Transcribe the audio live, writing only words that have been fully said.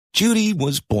Judy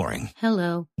was boring.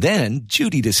 Hello. Then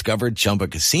Judy discovered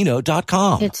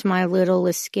ChumbaCasino.com. It's my little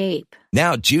escape.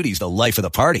 Now Judy's the life of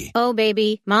the party. Oh,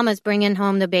 baby, mama's bringing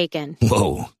home the bacon.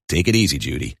 Whoa, take it easy,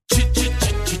 Judy.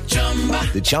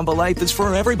 The Chumba life is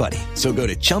for everybody. So go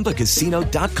to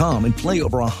ChumbaCasino.com and play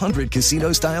over 100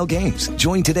 casino-style games.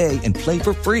 Join today and play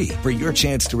for free for your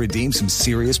chance to redeem some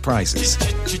serious prizes.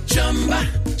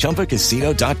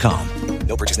 ChumbaCasino.com.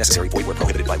 No purchase necessary. Void where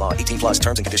prohibited by law. 18 plus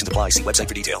terms and conditions apply. See website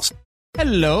for details.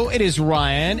 Hello, it is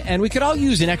Ryan, and we could all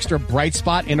use an extra bright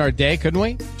spot in our day, couldn't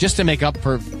we? Just to make up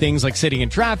for things like sitting in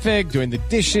traffic, doing the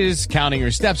dishes, counting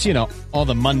your steps, you know, all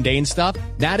the mundane stuff.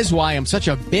 That is why I'm such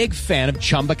a big fan of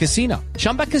Chumba Casino.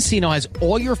 Chumba Casino has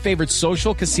all your favorite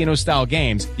social casino-style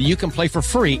games that you can play for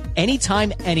free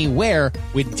anytime, anywhere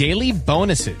with daily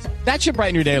bonuses. That should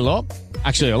brighten your day a little.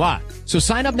 Actually, a lot. So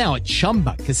sign up now at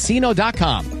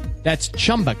ChumbaCasino.com. That's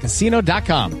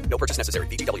ChumbaCasino.com. No purchase necessary.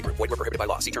 VGW Group. Void where prohibited by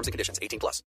law. See terms and conditions. 18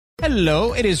 plus.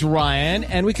 Hello, it is Ryan,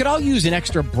 and we could all use an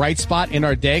extra bright spot in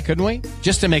our day, couldn't we?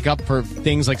 Just to make up for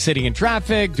things like sitting in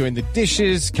traffic, doing the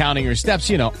dishes, counting your steps,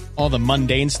 you know, all the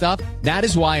mundane stuff. That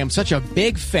is why I'm such a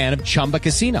big fan of Chumba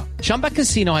Casino. Chumba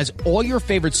Casino has all your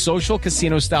favorite social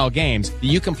casino-style games that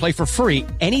you can play for free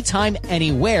anytime,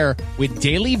 anywhere with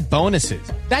daily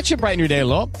bonuses. That should brighten your day a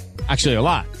little. Actually, a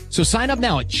lot. So sign up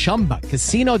now at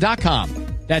ChumbaCasino.com.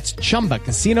 That's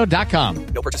ChumbaCasino.com.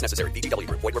 No purchase necessary. VGW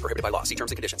Group. Void where prohibited by law. See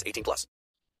terms and conditions. 18 plus.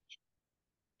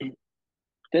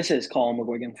 This is Colin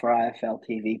McGuigan for IFL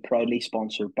TV, proudly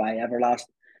sponsored by Everlast.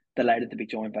 Delighted to be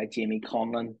joined by Jamie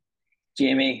Conlan.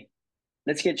 Jamie,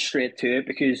 let's get straight to it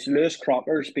because Lewis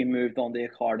Crocker's been moved onto a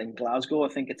card in Glasgow. I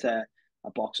think it's a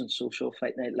Boxing Social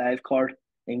Fight Night Live card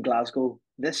in Glasgow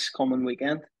this coming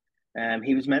weekend.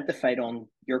 He was meant to fight on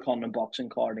your Conlan boxing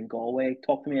card in Galway.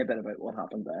 Talk to me a bit about what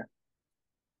happened there.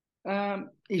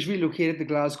 He's relocated to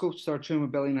Glasgow to start training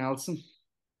with Billy Nelson.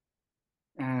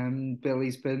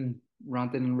 Billy's been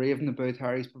ranting and raving about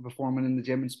how he's been performing in the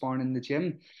gym and sparring in the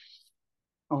gym.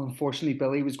 Unfortunately,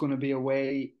 Billy was going to be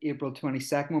away April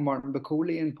 22nd with Martin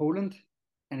Bacoli in Poland,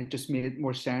 and it just made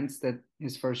more sense that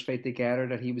his first fight together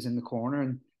that he was in the corner,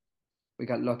 and we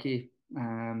got lucky.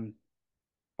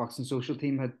 Boxing Social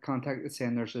team had contacted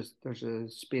saying there's a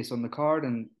space on the card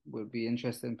and would be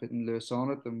interested in putting Lewis on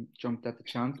it, and jumped at the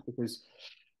chance because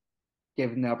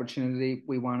given the opportunity,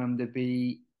 we want him to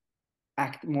be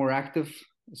more active,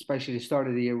 especially the start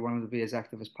of the year. We want him to be as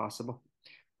active as possible.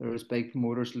 There's big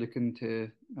promoters looking to,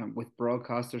 with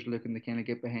broadcasters looking to kind of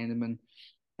get behind him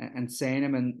and saying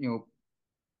him, and you know,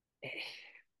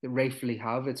 they rightfully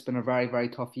have. It's been a very, very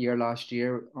tough year last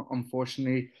year,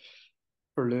 unfortunately.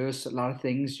 For Lewis, a lot of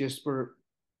things just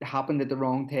happened at the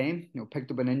wrong time. You know,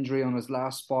 picked up an injury on his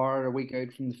last spar a week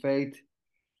out from the fight.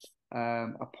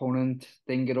 Opponent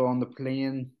didn't get on the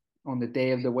plane on the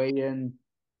day of the weigh-in.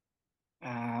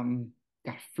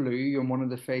 Got flu on one of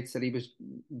the fights that he was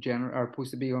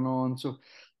supposed to be on. So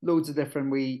loads of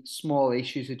different small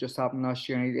issues that just happened last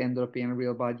year, and it ended up being a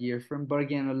real bad year for him. But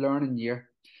again, a learning year.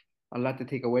 A lot to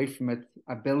take away from it,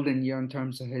 a building year in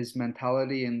terms of his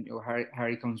mentality and you know, how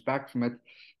he comes back from it.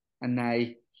 And now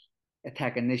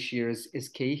attacking this year is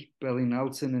key. Billy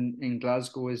Nelson in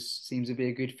Glasgow seems to be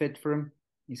a good fit for him.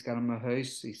 He's got him a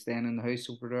house. He's staying in the house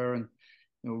over there, and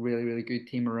you know, really, really good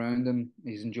team around him.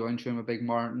 He's enjoying training with Big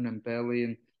Martin and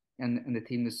Billy and the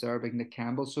team that's there, Big Nick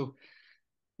Campbell. So,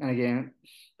 and again,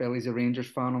 Billy's a Rangers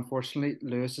fan, unfortunately.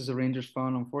 Lewis is a Rangers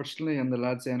fan, unfortunately. And the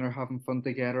lads then are having fun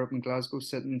together up in Glasgow,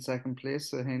 sitting in second place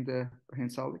behind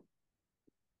Celtic.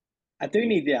 I do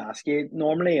need to ask you,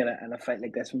 normally in a fight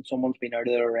like this, when someone's been out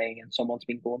of the ring and someone's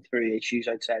been going through issues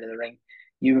outside of the ring,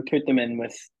 you would put them in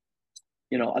with,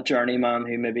 you know, a journeyman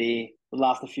who maybe will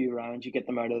last a few rounds, you get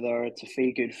them out of there, it's a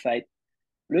feel-good fight.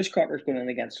 Lewis Crocker's going in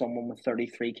against someone with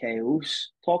 33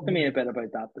 KOs. Talk to me a bit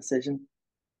about that decision.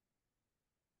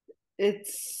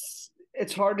 It's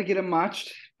hard to get him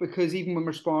matched because even when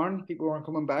we're sparring, people weren't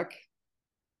coming back.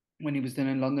 When he was down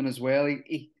in London as well,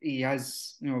 he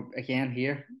has, you know, again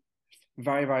here,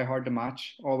 very, very hard to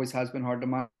match. Always has been hard to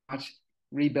match.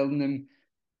 Rebuilding him,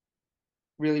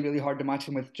 really, really hard to match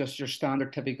him with just your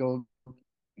standard typical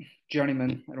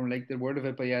journeyman. I don't like the word of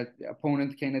it, but yeah,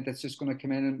 opponent kind of that's just going to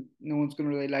come in and no one's going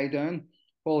to really lie down.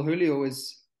 Paul Julio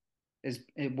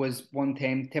it was one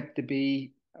time tipped to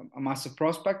be a massive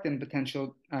prospect and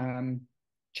potential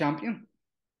champion,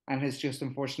 and has just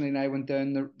unfortunately now went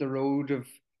down the road of,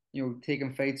 you know,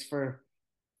 taking fights for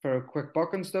a quick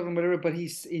buck and stuff and whatever. But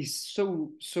he's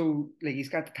so like, he's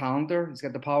got the talent there, he's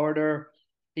got the power there.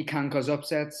 He can cause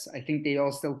upsets. I think they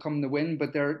all still come to win,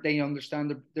 but they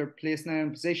understand their place now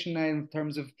and position now in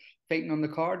terms of fighting on the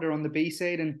card. They're on the B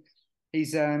side, and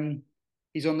he's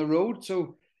he's on the road.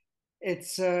 So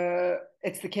it's the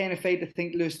kind of fight I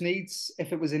think Lewis needs.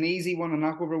 If it was an easy one, a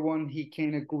knockover one, he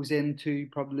kind of goes into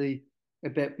probably a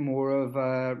bit more of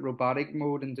a robotic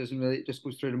mode and doesn't really just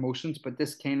goes through the motions. But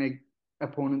this kind of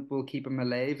opponent will keep him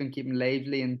alive and keep him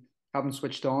lively and have him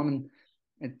switched on. And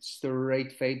it's the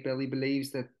right fight. Billy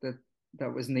believes that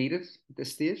was needed at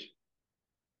this stage.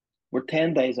 We're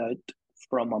 10 days out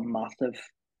from a massive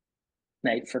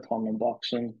night for Conlan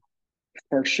boxing.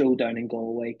 First show down in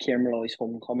Galway, Kieran Molloy's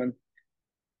homecoming.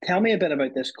 Tell me a bit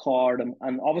about this card,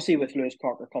 and obviously with Lewis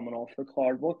Parker coming off the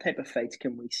card, what type of fights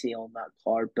can we see on that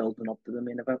card building up to the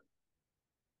main event?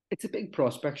 It's a big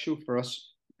prospect show for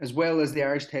us, as well as the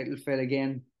Irish title fight.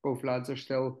 Again, both lads are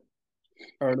still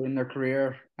early in their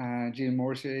career. Gene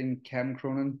Morrissey and Kevin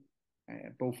Cronin,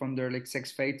 both under like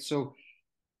 6 fights. So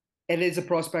it is a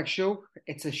prospect show.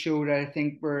 It's a show that I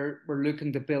think we're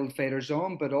looking to build fighters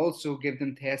on, but also give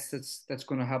them tests that's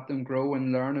going to help them grow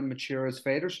and learn and mature as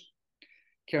fighters.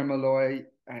 Kieran Molloy,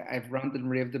 I've ranted and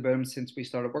raved about him since we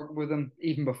started working with him.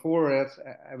 Even before it,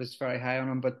 I was very high on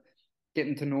him, but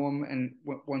getting to know him and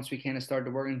once we kind of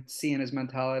started working, seeing his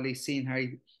mentality, seeing how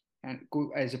he and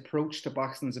his approach to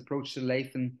boxing, his approach to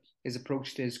life, and his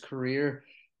approach to his career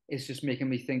is just making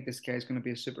me think this guy's going to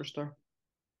be a superstar.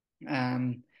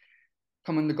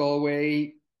 Coming to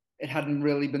Galway, it hadn't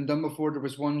really been done before. There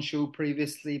was one show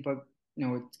previously, but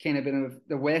it's kind of been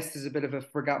the West is a bit of a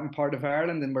forgotten part of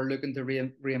Ireland, and we're looking to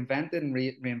reinvent it and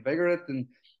reinvigorate it. And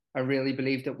I really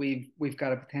believe that we've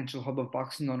got a potential hub of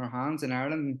boxing on our hands in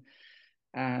Ireland.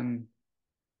 The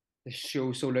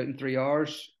show sold out in 3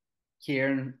 hours.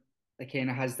 Kieran, it kind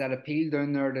of has that appeal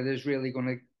down there that is really going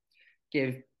to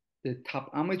give the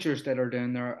top amateurs that are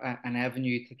down there an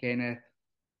avenue to kind of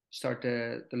start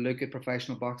to look at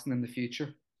professional boxing in the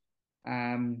future.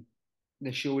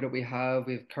 The show that we have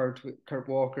Kurt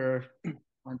Walker,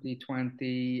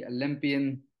 2020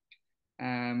 Olympian,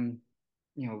 Kieran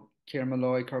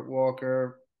Molloy, Kurt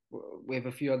Walker. We have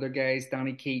a few other guys,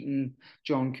 Danny Keaton,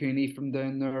 John Cooney from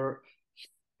down there.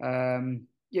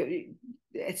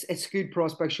 It's a good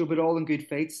prospect show, but all in good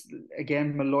fights.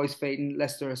 Again, Molloy's fighting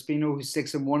Lester Espino, who's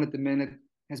 6-1 at the minute,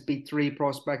 has beat 3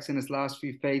 prospects in his last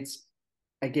few fights.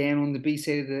 Again, on the B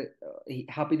side of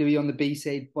happy to be on the B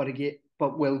side,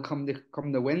 but will come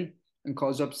to win and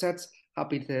cause upsets.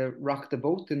 Happy to rock the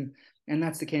boat, and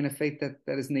that's the kind of fight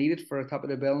that is needed for a top of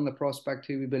the bill and the prospect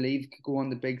who we believe could go on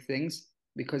the big things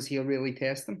because he'll really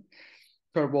test them.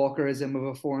 Kurt Walker is in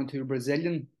with a 4-2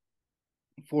 Brazilian,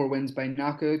 4 wins by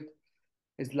knockout.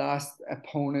 His last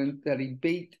opponent that he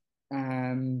beat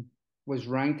was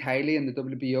ranked highly in the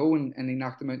WBO, and he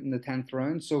knocked him out in the 10th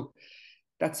round. So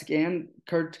that's again,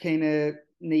 Kurt kind of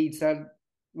needs that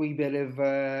wee bit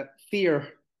of fear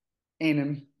in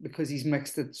him because he's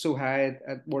mixed it so high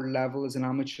at world level as an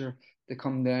amateur to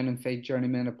come down and fight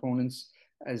journeyman opponents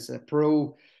as a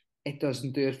pro. It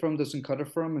doesn't do it for him, doesn't cut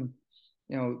it for him.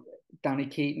 And Danny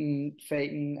Keaton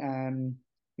fighting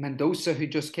Mendoza, who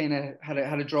just kind of had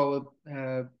a draw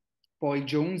with Boy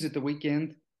Jones at the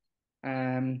weekend.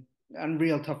 And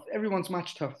real tough. Everyone's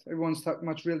match tough. Everyone's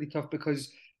match really tough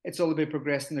because it's all about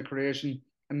progressing their careers and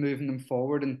moving them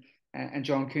forward. And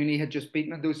John Cooney had just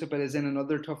beaten Mendoza, but is in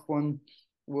another tough one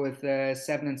with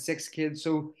 7-6 kids.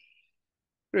 So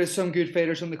there is some good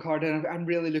fighters on the card, and I'm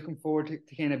really looking forward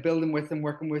to kind of building with them,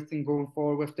 working with them, going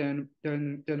forward with down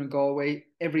in Galway.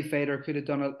 Every fighter could have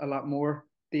done a lot more.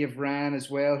 Dave ran as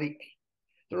well.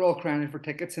 They're all crying for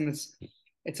tickets, and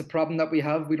it's a problem that we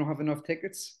have. We don't have enough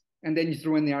tickets. And then you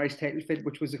throw in the Irish title fight,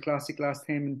 which was a classic last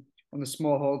time on the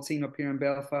small hall scene up here in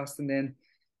Belfast, and then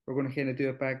we're going to kind of do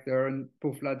it back there. And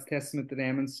both lads, testament to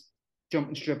them, and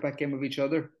jumping straight back in with each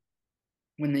other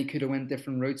when they could have went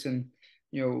different routes and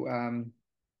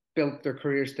built their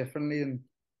careers differently. And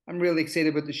I'm really excited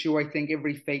about the show. I think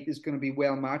every fight is going to be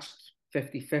well matched,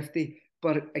 50-50.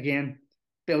 But again,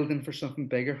 building for something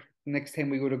bigger. Next time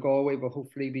we go to Galway, we'll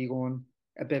hopefully be going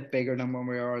a bit bigger than when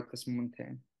we are at this moment in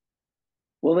time.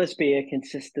 Will this be a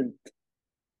consistent,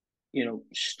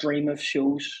 stream of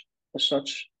shows as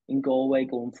such in Galway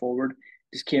going forward?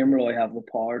 Does Kieran Molloy have the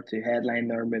power to headline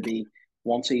there maybe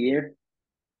once a year?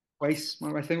 Twice.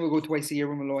 I think we'll go twice a year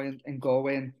with Molloy in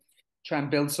Galway and try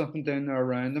and build something down there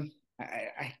around them.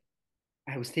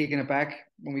 I was taken aback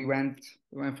when we went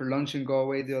for lunch in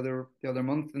Galway the other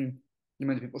month, and the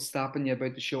amount of people stopping you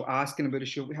about the show, asking about a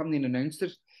show. We haven't even announced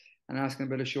it, and asking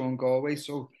about a show in Galway.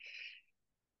 So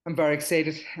I'm very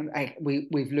excited.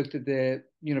 We've looked at the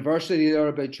university there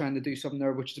about trying to do something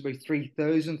there, which is about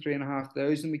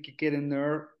 3,500 we could get in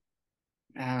there,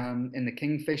 in the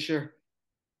Kingfisher.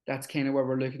 that's kind of what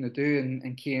we're looking to do.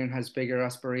 And Kieran has bigger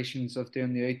aspirations of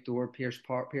doing the outdoor Pierce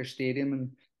Stadium,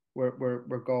 and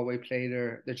where Galway play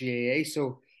their GAA.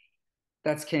 So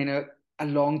that's kind of a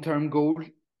long term goal.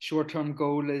 Short term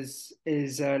goal is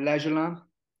Leisureland,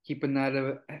 keeping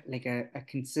that like a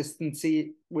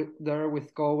consistency with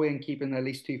Galway, and keeping at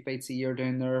least 2 fights a year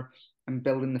down there, and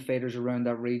building the fighters around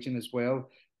that region as well,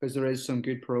 because there is some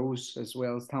good pros as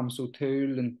well as Thomas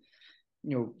O'Toole, and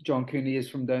John Cooney is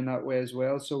from down that way as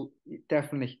well. So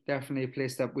definitely a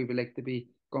place that we would like to be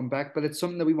going back. But it's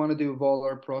something that we want to do with all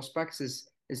our prospects, is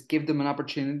give them an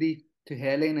opportunity to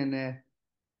headline in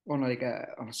on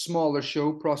a smaller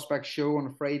show, prospect show on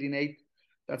a Friday night.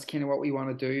 That's kind of what we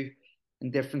want to do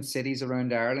in different cities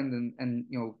around Ireland, and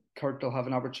Kurt will have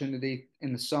an opportunity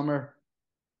in the summer.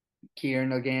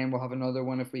 Kieran again will have another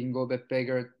one if we can go a bit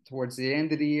bigger towards the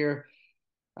end of the year.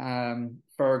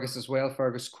 Fergus as well.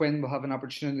 Fergus Quinn will have an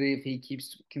opportunity if he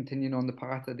keeps continuing on the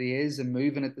path that he is and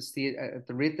moving at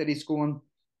the rate that he's going.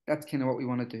 That's kind of what we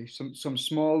want to do. Some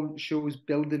small shows,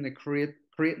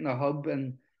 creating a hub,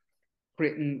 and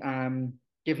creating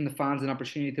giving the fans an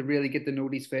opportunity to really get to know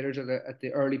these fighters at the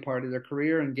early part of their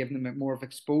career, and giving them more of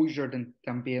exposure than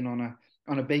being on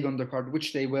a big undercard,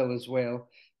 which they will as well.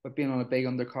 But being on a big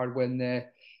undercard when the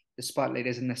spotlight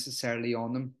isn't necessarily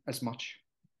on them as much.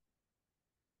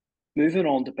 Moving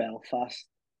on to Belfast,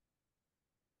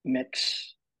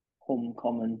 Mick's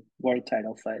homecoming world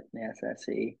title fight in the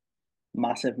SSE.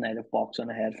 Massive night of boxing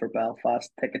ahead for Belfast.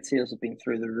 Ticket sales have been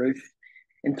through the roof.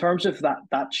 In terms of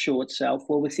that show itself,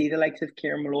 will we see the likes of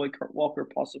Kieran Malloy, Kurt Walker,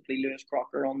 possibly Lewis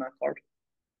Crocker on that card?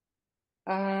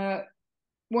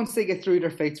 Once they get through their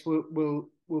fights,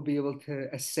 we'll be able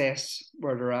to assess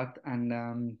where they're at, and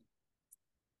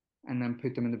then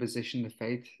put them in the position to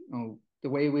fight. The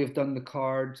way we've done the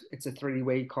card, it's a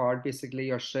three-way card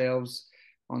basically. Ourselves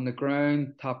on the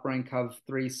ground, Top Rank have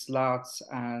 3 slots,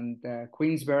 and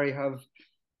Queensberry have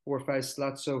 4 or 5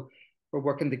 slots. So we're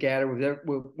working together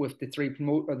with the three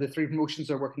promotions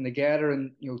are working together,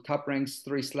 and Top Rank's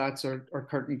 3 slots are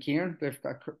Kurt and Kieran. They've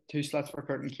got 2 slots for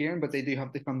Kurt and Kieran, but they do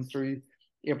have to come through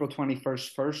April 21st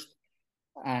first,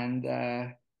 and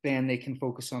then they can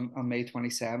focus on May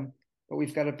 27th. But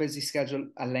we've got a busy schedule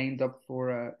lined up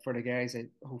for the guys.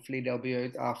 Hopefully they'll be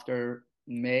out after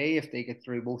May if they get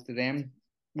through both of them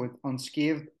with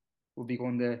unscathed. We'll be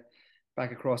going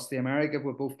back across the America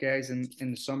with both guys in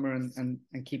the summer, and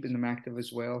keeping them active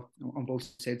as well on both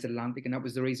sides of the Atlantic. And that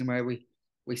was the reason why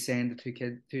we signed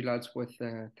the two lads with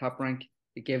Top Rank.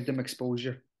 It gave them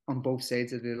exposure on both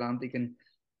sides of the Atlantic and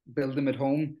build them at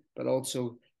home, but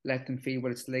also let them feel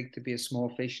what it's like to be a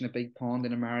small fish in a big pond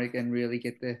in America, and really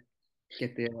get the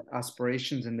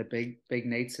aspirations and the big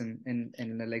nights in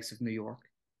the likes of New York.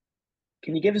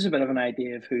 Can you give us a bit of an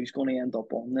idea of who's going to end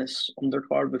up on this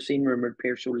undercard? We've seen rumoured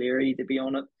Pierce O'Leary to be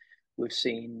on it. We've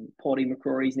seen Paddy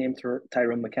McCrory's name,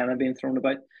 Tyrone McKenna being thrown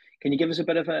about. Can you give us a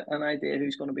bit of an idea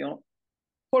who's going to be on it?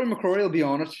 Paddy McCrory will be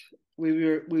on it.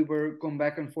 We were going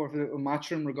back and forth with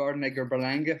Matchroom regarding Edgar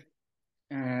Berlanga,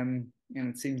 and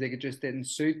it seems like it just didn't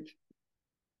suit.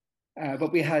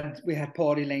 But we had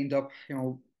Paddy lined up,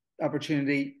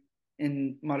 opportunity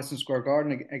in Madison Square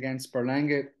Garden against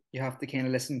Berlanga. You have to kind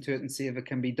of listen to it and see if it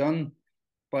can be done.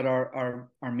 But our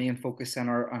main focus and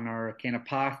our kind of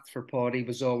path for Paddy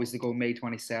was always to go May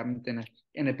 27th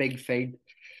in a big fight.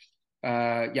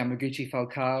 Yamaguchi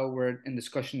Falcao were in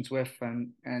discussions with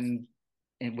and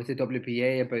with the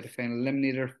WPA about a final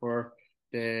eliminator for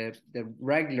the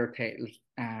regular title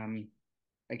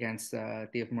against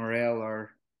Dave Morrell,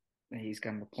 or he's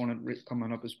got an opponent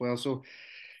coming up as well. So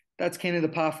that's kind of the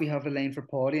path we have aligned for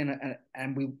Paddy,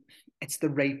 and it's the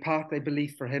right path, I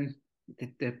believe, for him.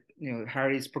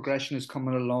 Harry's progression is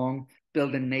coming along,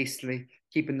 building nicely,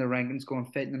 keeping the rankings going,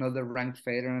 fighting another ranked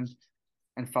fighter,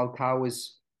 and Falcao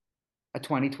is a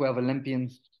 2012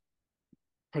 Olympian.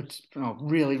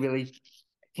 Really, really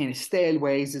kind of stale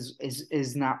ways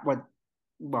is not what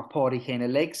Paddy kind of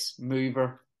likes.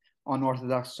 Mover,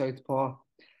 unorthodox southpaw,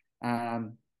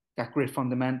 got great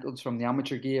fundamentals from the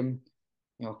amateur game.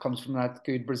 Comes from that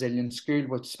good Brazilian school,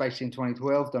 which especially in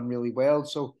 2012 done really well.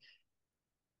 So,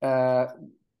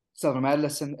 silver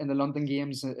medalist in the London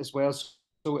Games as well.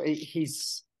 So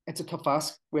it's a tough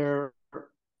ask. We're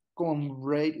going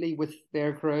rightly with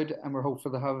their crowd, and we're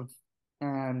hopeful to have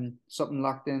something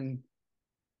locked in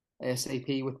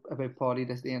ASAP about Paddy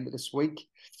at the end of this week.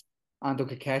 Ando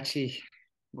Kakachi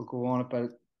will go on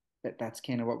about it. That's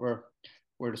kind of what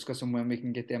we're discussing when we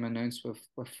can get them announced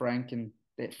with Frank, and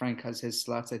Frank has his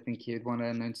slots. I think he'd want to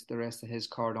announce the rest of his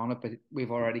card on it, but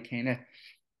we've already kind of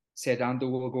said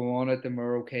Ando will go on it, and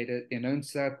we're okay to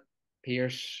announce that.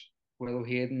 Pierce, Willow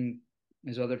Hayden,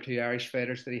 his other two Irish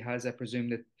fighters that he has, I presume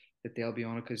that they'll be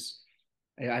on it, because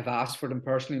I've asked for them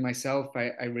personally myself.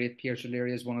 I rate Pierce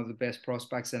O'Leary as one of the best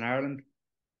prospects in Ireland.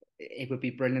 It would be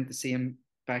brilliant to see him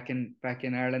back in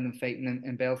Ireland and fighting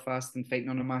in Belfast and fighting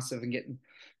on a massive and getting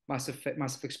massive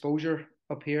exposure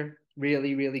up here.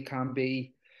 Really, really can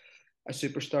be a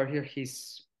superstar here.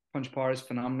 His punch power is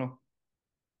phenomenal.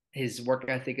 His work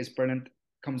ethic is brilliant,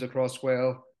 comes across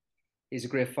well. He's a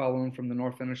great following from the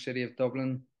north inner city of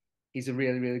Dublin. He's a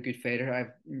really, really good fighter.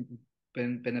 I've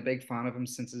been a big fan of him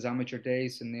since his amateur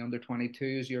days in the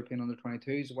under-22s, European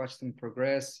under-22s. Watched him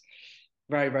progress.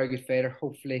 Very, very good fighter.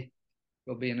 Hopefully,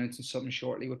 we'll be announcing something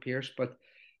shortly with Pierce. But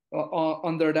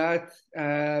under that,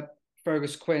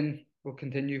 Fergus Quinn will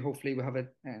continue. Hopefully, we'll have an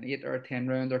 8 or a 10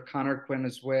 rounder. Conor Quinn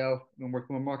as well. Been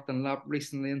working with Mark Dunlap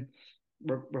recently, and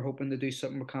we're hoping to do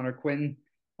something with Conor Quinn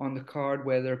on the card,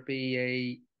 whether it be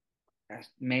a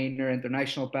minor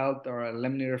international belt or a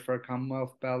eliminator for a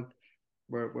Commonwealth belt.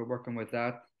 We're working with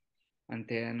that. And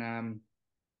then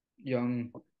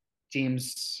young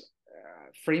James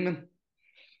Freeman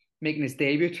making his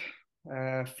debut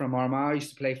from Armagh.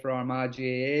 Used to play for Armagh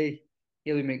GAA.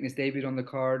 He'll be making his debut on the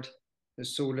card.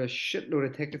 There's sold a shitload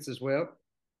of tickets as well.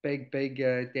 Big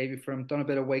debut for him. Done a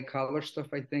bit of white collar stuff,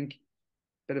 I think.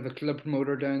 Bit of a club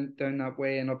promoter down that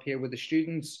way and up here with the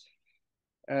students.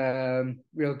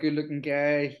 Real good looking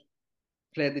guy.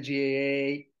 Played the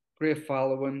GAA. Great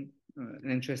following.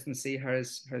 Interesting to see how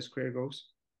his career goes.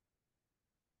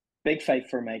 Big fight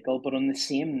for Michael, but on the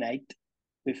same night,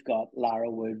 we've got Lara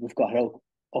Wood, we've got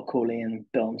O'Coley and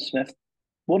Bill Smith.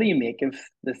 What do you make of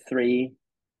the three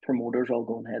promoters all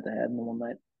going head to head in the one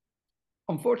night?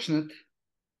 Unfortunate.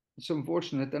 It's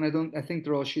unfortunate, and I think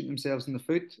they're all shooting themselves in the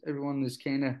foot. Everyone is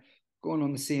kind of going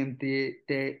on the same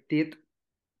date.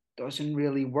 Doesn't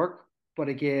really work, but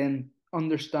again,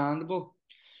 understandable.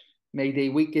 May Day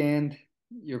weekend,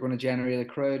 you're going to generate a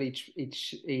crowd.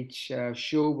 Each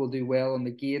show will do well on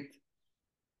the gate,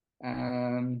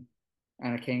 and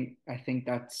I think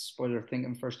that's what they're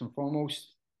thinking first and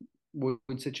foremost. Wood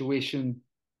situation,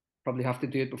 probably have to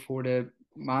do it before the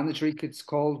mandatory gets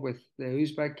called with the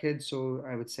Uzbek kids, so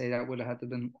I would say that would have had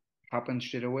to happen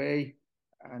straight away.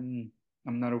 And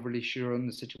I'm not overly sure on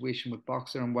the situation with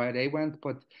Boxer and why they went,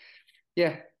 but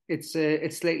yeah, it's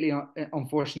slightly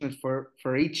unfortunate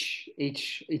for each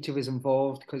of us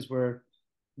involved, because we're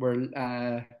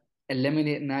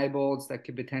eliminating eyeballs that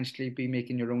could potentially be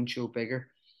making your own show bigger.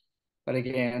 But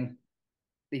again,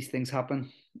 these things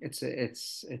happen. It's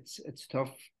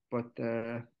tough, but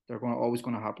they're always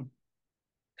going to happen.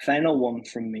 Final one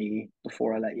from me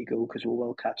before I let you go, because we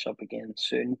will catch up again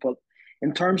soon. But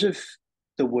in terms of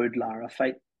the Wood Lara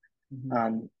fight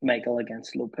and Michael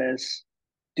against Lopez,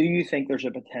 do you think there's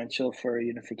a potential for a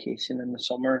unification in the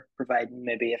summer, providing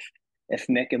maybe if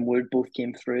Mick and Wood both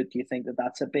came through it? Do you think that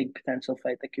that's a big potential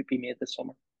fight that could be made this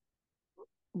summer?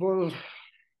 Well,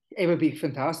 it would be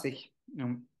fantastic.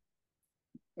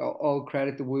 All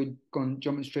credit to Wood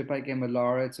jumping straight back in with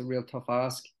Lara. It's a real tough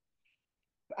ask.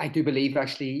 I do believe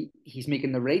actually he's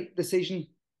making the right decision,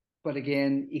 but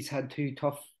again, he's had two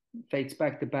tough fights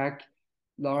back to back.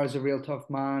 Lara's a real tough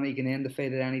man. He can end the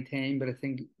fight at any time, but I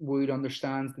think Wood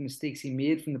understands the mistakes he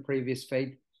made from the previous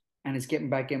fight and is getting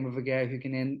back in with a guy who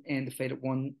can end the fight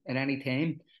at any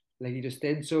time, like he just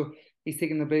did. So he's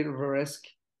taking a bit of a risk.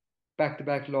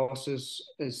 Back-to-back losses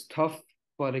is tough,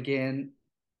 but again,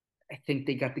 I think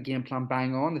they got the game plan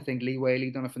bang on. I think Lee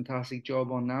Whaley done a fantastic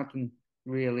job on that and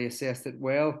really assessed it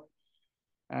well.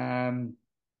 The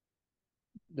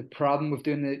problem with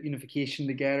doing the unification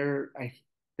together, I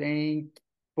think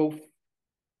both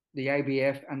the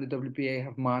IBF and the WBA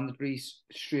have mandatories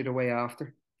straight away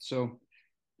after. So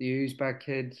the Uzbek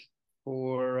kid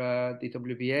for the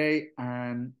WBA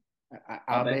and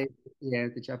Abe,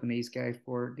 the Japanese guy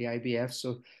for the IBF.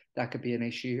 So that could be an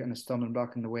issue and a stumbling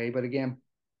block in the way. But again,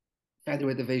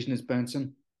 featherweight division is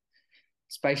bouncing,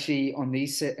 especially on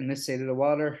in this side of the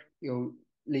water.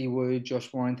 Lee Wood,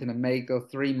 Josh Warrington, and Michael,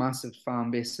 three massive fan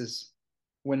bases.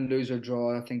 Win, lose, or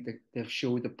draw, I think they've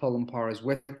showed the pulling powers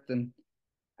with them,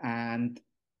 and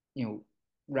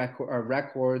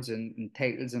records and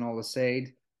titles and all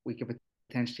aside, we could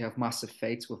potentially have massive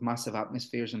fights with massive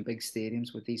atmospheres and big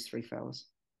stadiums with these three fellas.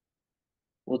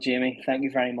 Well, Jamie, thank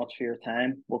you very much for your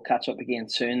time. We'll catch up again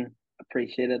soon.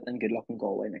 Appreciate it, and good luck in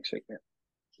Galway next week, mate.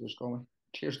 Cheers, Galway.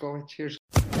 Cheers, Galway. Cheers.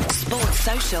 Sports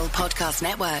Social Podcast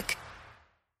Network.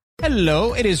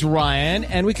 Hello, it is Ryan,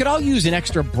 and we could all use an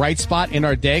extra bright spot in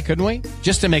our day, couldn't we?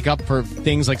 Just to make up for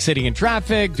things like sitting in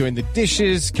traffic, doing the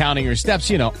dishes, counting your steps,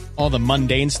 you know, all the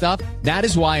mundane stuff. That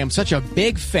is why I'm such a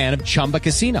big fan of Chumba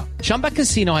Casino. Chumba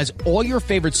Casino has all your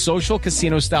favorite social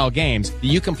casino-style games that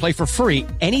you can play for free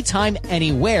anytime,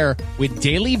 anywhere with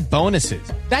daily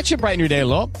bonuses. That should brighten your day a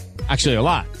little. Actually, a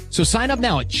lot. So sign up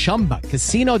now at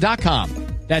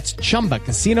ChumbaCasino.com. That's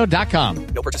ChumbaCasino.com.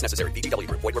 No purchase necessary. VGW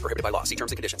Group. Void where prohibited by law. See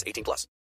terms and conditions. 18+.